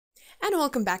And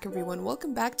welcome back everyone,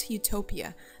 welcome back to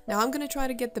Utopia. Now I'm gonna try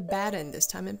to get the bad end this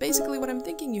time, and basically what I'm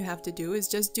thinking you have to do is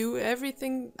just do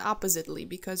everything oppositely,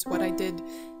 because what I did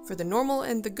for the normal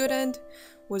and the good end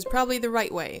was probably the right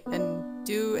way, and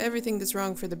do everything that's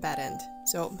wrong for the bad end.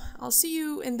 So I'll see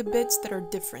you in the bits that are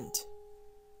different.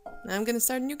 Now I'm gonna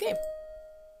start a new game.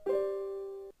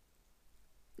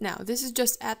 Now, this is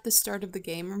just at the start of the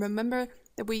game. Remember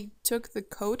that we took the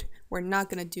coat? We're not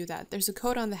gonna do that. There's a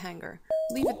coat on the hanger.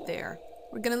 Leave it there.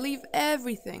 We're gonna leave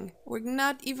everything. We're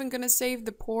not even gonna save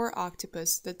the poor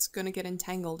octopus that's gonna get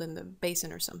entangled in the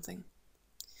basin or something.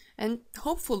 And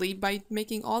hopefully, by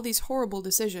making all these horrible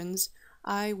decisions,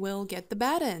 I will get the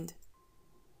bad end.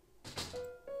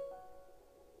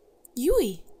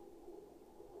 Yui!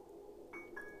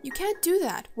 You can't do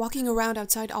that, walking around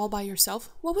outside all by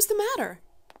yourself. What was the matter?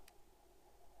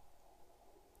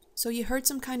 So you heard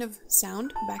some kind of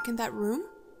sound back in that room?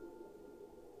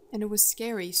 And it was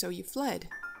scary, so you fled.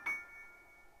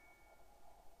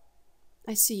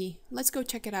 I see. Let's go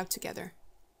check it out together.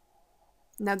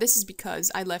 Now this is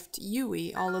because I left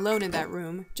Yui all alone in that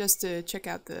room just to check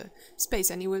out the space,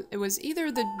 and it was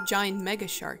either the giant mega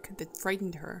shark that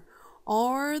frightened her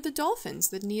or the dolphins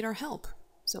that need our help.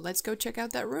 So let's go check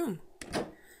out that room.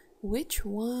 Which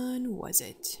one was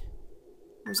it?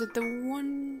 Was it the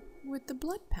one with the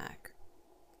blood pack?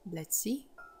 Let's see.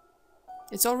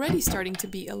 It's already starting to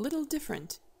be a little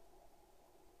different.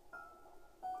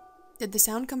 Did the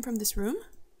sound come from this room?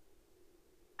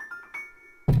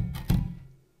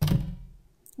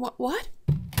 What?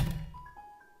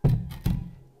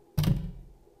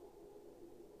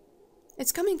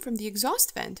 It's coming from the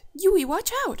exhaust vent. Yui,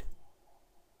 watch out!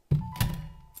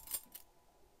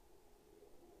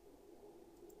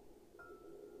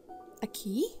 A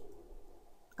key?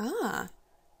 Ah,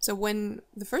 so when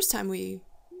the first time we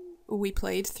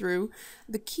played through,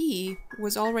 the key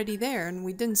was already there and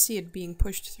we didn't see it being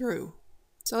pushed through.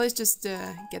 So let's just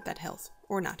get that health,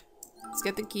 or not. Let's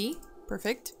get the key.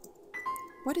 Perfect.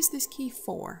 What is this key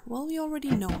for? Well, we already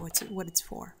know what it's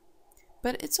for.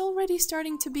 But it's already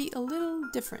starting to be a little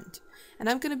different. And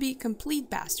I'm gonna be a complete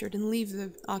bastard and leave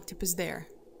the octopus there,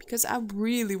 because I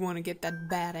really want to get that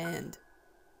bad end.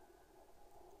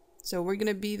 So we're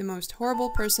gonna be the most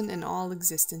horrible person in all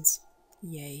existence.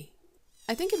 Yay.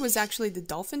 I think it was actually the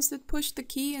dolphins that pushed the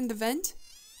key in the vent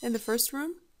in the first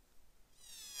room.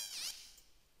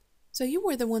 So you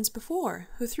were the ones before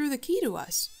who threw the key to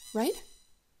us, right?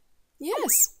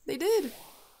 Yes, they did.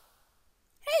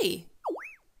 Hey!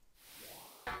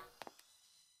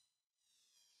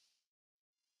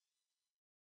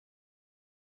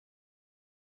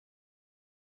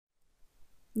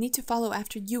 Need to follow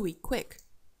after Yui, quick.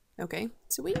 Okay,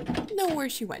 so we know where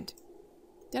she went.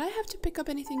 Did I have to pick up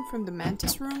anything from the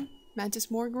mantis room?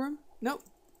 Mantis morgue room? Nope.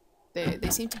 They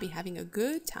seem to be having a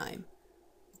good time.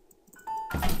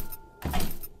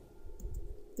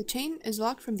 The chain is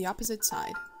locked from the opposite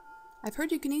side. I've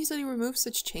heard you can easily remove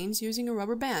such chains using a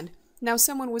rubber band. Now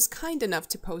someone was kind enough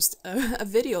to post a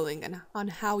video link on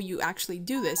how you actually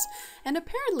do this, and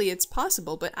apparently it's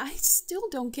possible, but I still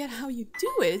don't get how you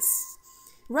do it.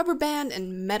 Rubber band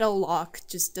and metal lock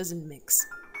just doesn't mix.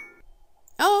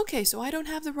 Oh, okay, so I don't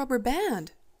have the rubber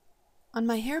band on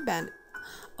my hairband.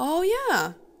 Oh,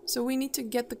 yeah. So we need to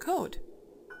get the coat.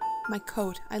 My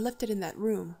coat. I left it in that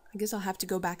room. I guess I'll have to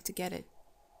go back to get it.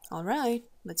 All right,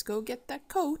 let's go get that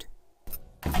coat.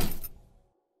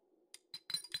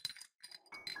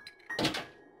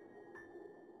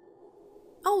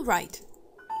 All right.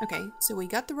 Okay, so we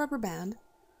got the rubber band.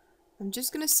 I'm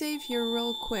just gonna save here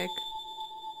real quick,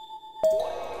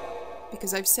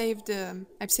 because I've saved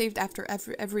after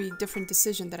every different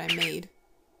decision that I made.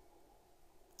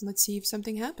 Let's see if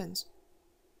something happens.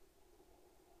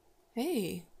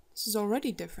 Hey, this is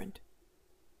already different.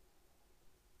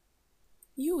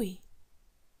 Yui.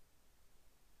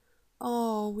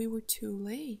 Oh, we were too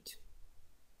late.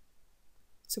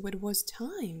 So it was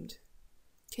timed.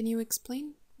 Can you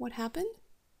explain what happened?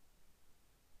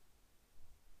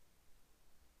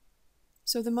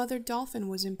 So the mother dolphin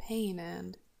was in pain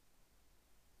and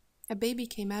a baby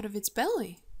came out of its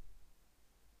belly.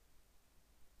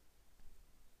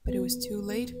 But it was too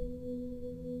late.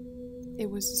 It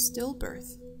was a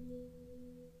stillbirth.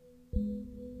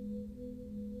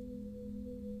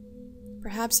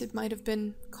 Perhaps it might have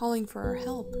been calling for our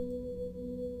help.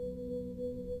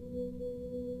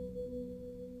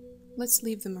 Let's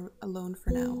leave them alone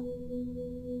for now.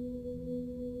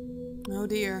 Oh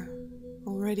dear,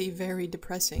 already very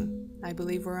depressing. I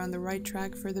believe we're on the right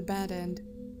track for the bad end.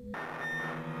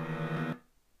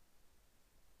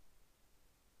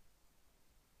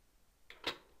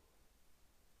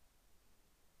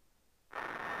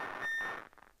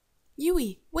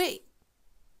 Yui, wait!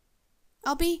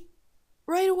 I'll be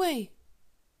right away.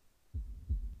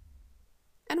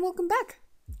 And welcome back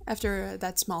after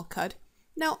that small cut.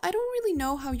 Now, I don't really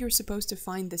know how you're supposed to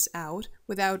find this out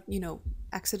without,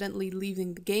 accidentally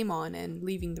leaving the game on and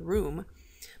leaving the room.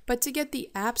 But to get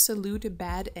the absolute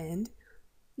bad end,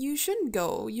 you shouldn't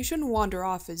wander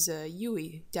off as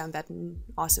Yui down that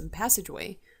awesome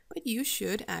passageway, but you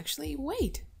should actually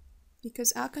wait.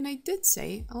 Because Akane did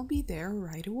say, I'll be there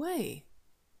right away.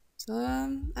 So,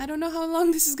 I don't know how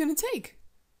long this is gonna take.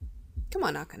 Come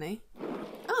on, Akane.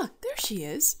 Ah, there she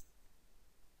is.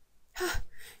 Ha,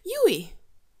 Yui!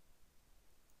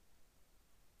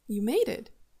 You made it.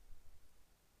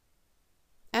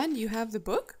 And you have the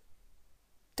book?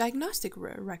 Diagnostic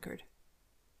record.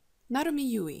 Narumi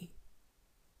Yui.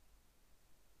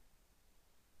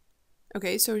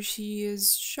 Okay, so she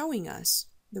is showing us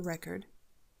the record.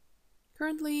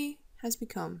 Currently has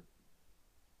become.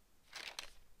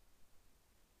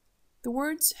 The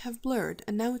words have blurred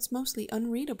and now it's mostly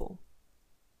unreadable.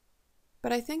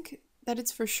 But I think that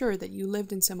it's for sure that you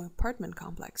lived in some apartment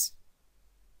complex.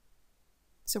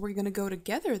 So we're gonna go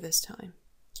together this time.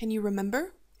 Can you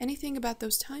remember anything about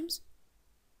those times?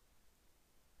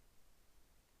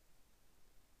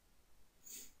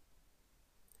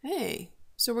 Hey,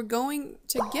 so we're going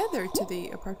together to the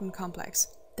apartment complex.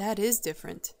 That is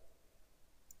different.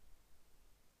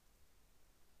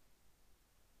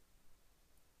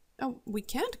 Oh, we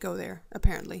can't go there,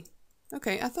 apparently.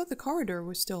 Okay, I thought the corridor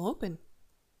was still open.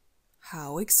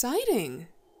 How exciting!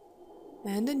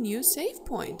 And a new save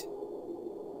point.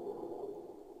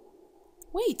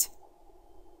 Wait!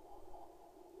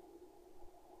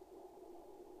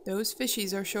 Those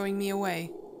fishies are showing me a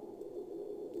way.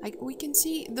 We can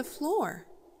see the floor.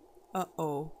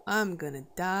 Uh-oh, I'm gonna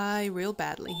die real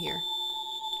badly here.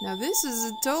 Now this is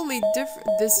a totally different...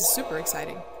 This is super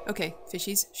exciting. Okay,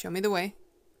 fishies, show me the way.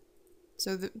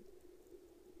 So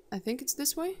I think it's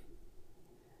this way?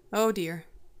 Oh dear.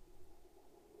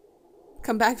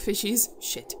 Come back, fishies.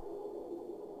 Shit.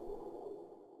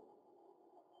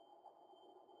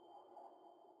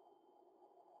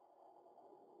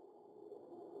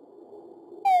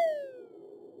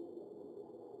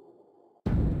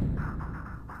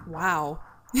 Wow.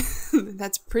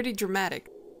 That's pretty dramatic.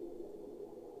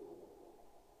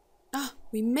 Ah,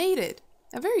 we made it!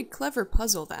 A very clever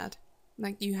puzzle, that.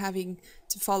 Like you having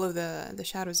to follow the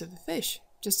shadows of the fish,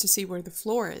 just to see where the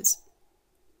floor is.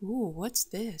 Ooh, what's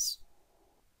this?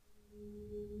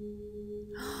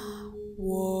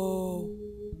 Whoa.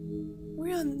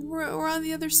 We're on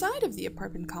the other side of the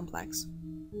apartment complex.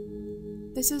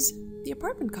 This is the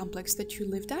apartment complex that you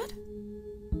lived at?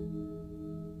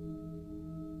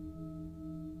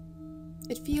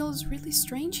 It feels really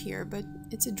strange here, but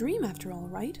it's a dream after all,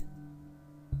 right?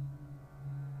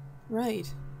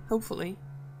 Right, hopefully.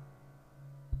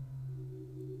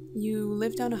 You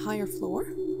lived on a higher floor?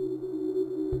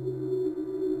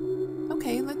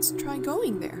 Okay, let's try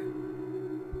going there.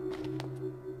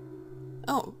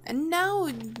 Oh, and now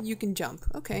you can jump.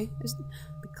 Okay,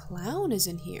 the clown is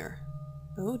in here.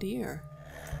 Oh dear.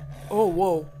 Oh,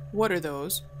 whoa, what are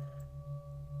those?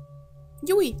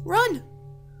 Yui, run!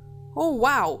 Oh,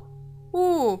 wow.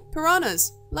 Ooh,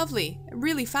 piranhas. Lovely.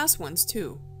 Really fast ones,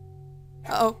 too.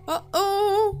 Uh-oh.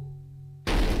 Uh-oh!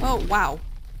 Oh, wow.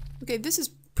 Okay, this is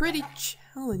pretty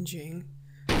challenging.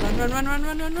 Run, run, run, run,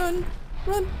 run, run, run.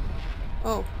 Run.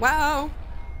 Oh, wow.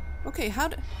 Okay, how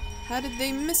did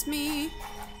they miss me?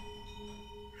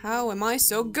 How am I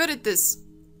so good at this?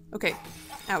 Okay,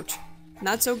 ouch.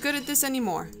 Not so good at this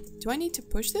anymore. Do I need to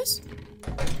push this?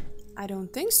 I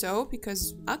don't think so,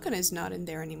 because Akane is not in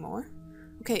there anymore.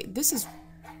 Okay, this is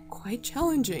quite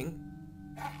challenging.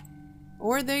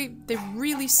 Or they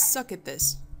really suck at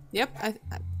this. Yep,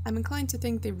 I'm inclined to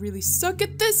think they really suck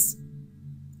at this.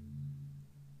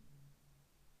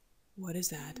 What is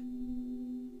that?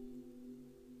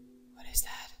 What is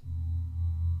that?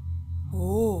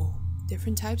 Oh,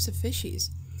 different types of fishies.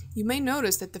 You may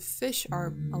notice that the fish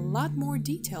are a lot more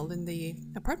detailed in the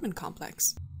apartment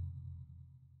complex.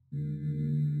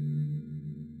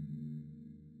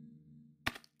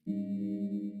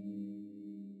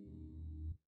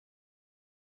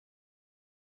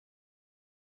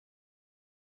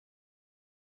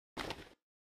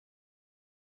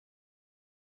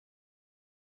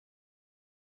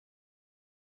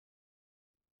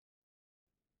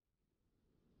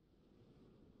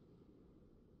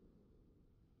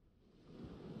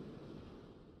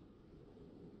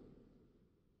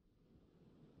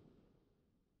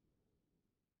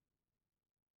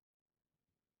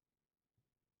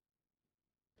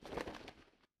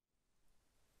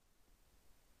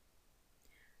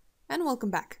 And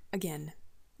welcome back, again.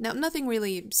 Now, nothing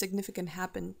really significant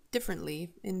happened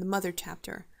differently in the mother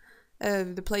chapter.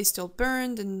 The place still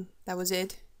burned, and that was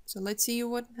it. So let's see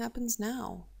what happens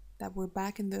now that we're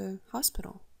back in the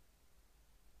hospital.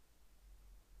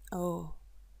 Oh.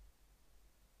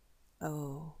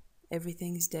 Oh,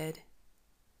 everything's dead.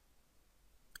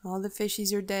 All the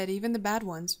fishies are dead, even the bad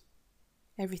ones.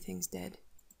 Everything's dead.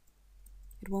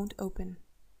 It won't open.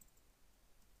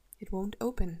 It won't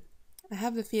open. I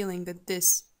have the feeling that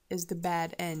this is the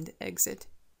bad end exit.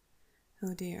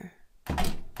 Oh dear.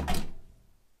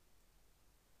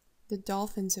 The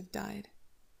dolphins have died.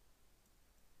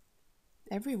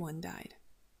 Everyone died.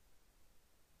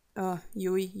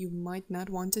 Yui, you might not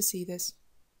want to see this.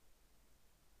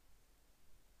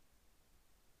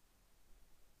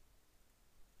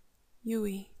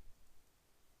 Yui.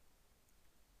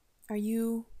 Are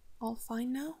you all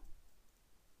fine now?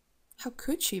 How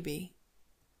could she be?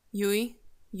 Yui?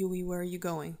 Yui, where are you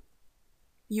going?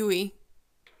 Yui?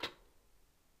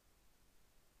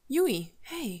 Yui,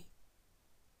 hey!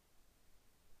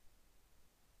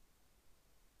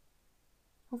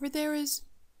 Over there is...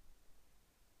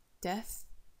 death.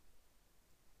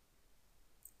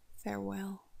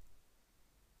 Farewell.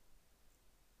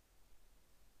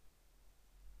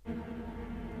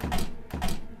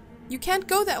 You can't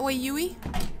go that way, Yui!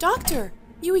 Doctor!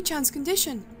 Yui-chan's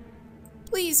condition!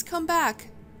 Please, come back!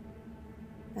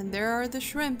 And there are the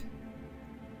shrimp.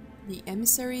 The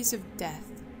emissaries of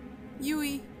death.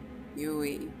 Yui!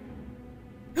 Yui!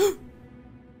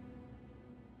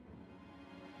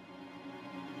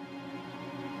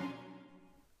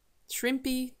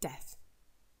 Shrimpy death.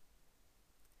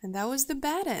 And that was the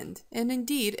bad end. And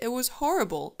indeed, it was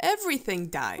horrible. Everything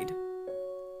died.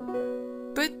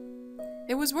 But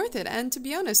it was worth it, and to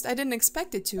be honest, I didn't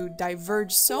expect it to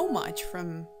diverge so much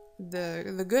from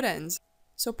the good ends.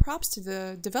 So props to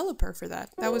the developer for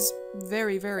that. That was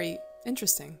very, very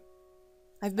interesting.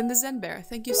 I've been the ZenBear.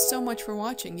 Thank you so much for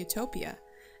watching Utopia.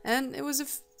 And it was a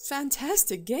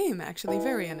fantastic game, actually,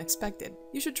 very unexpected.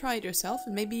 You should try it yourself,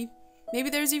 and maybe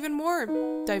there's even more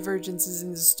divergences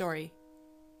in the story.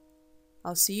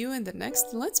 I'll see you in the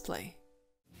next Let's Play.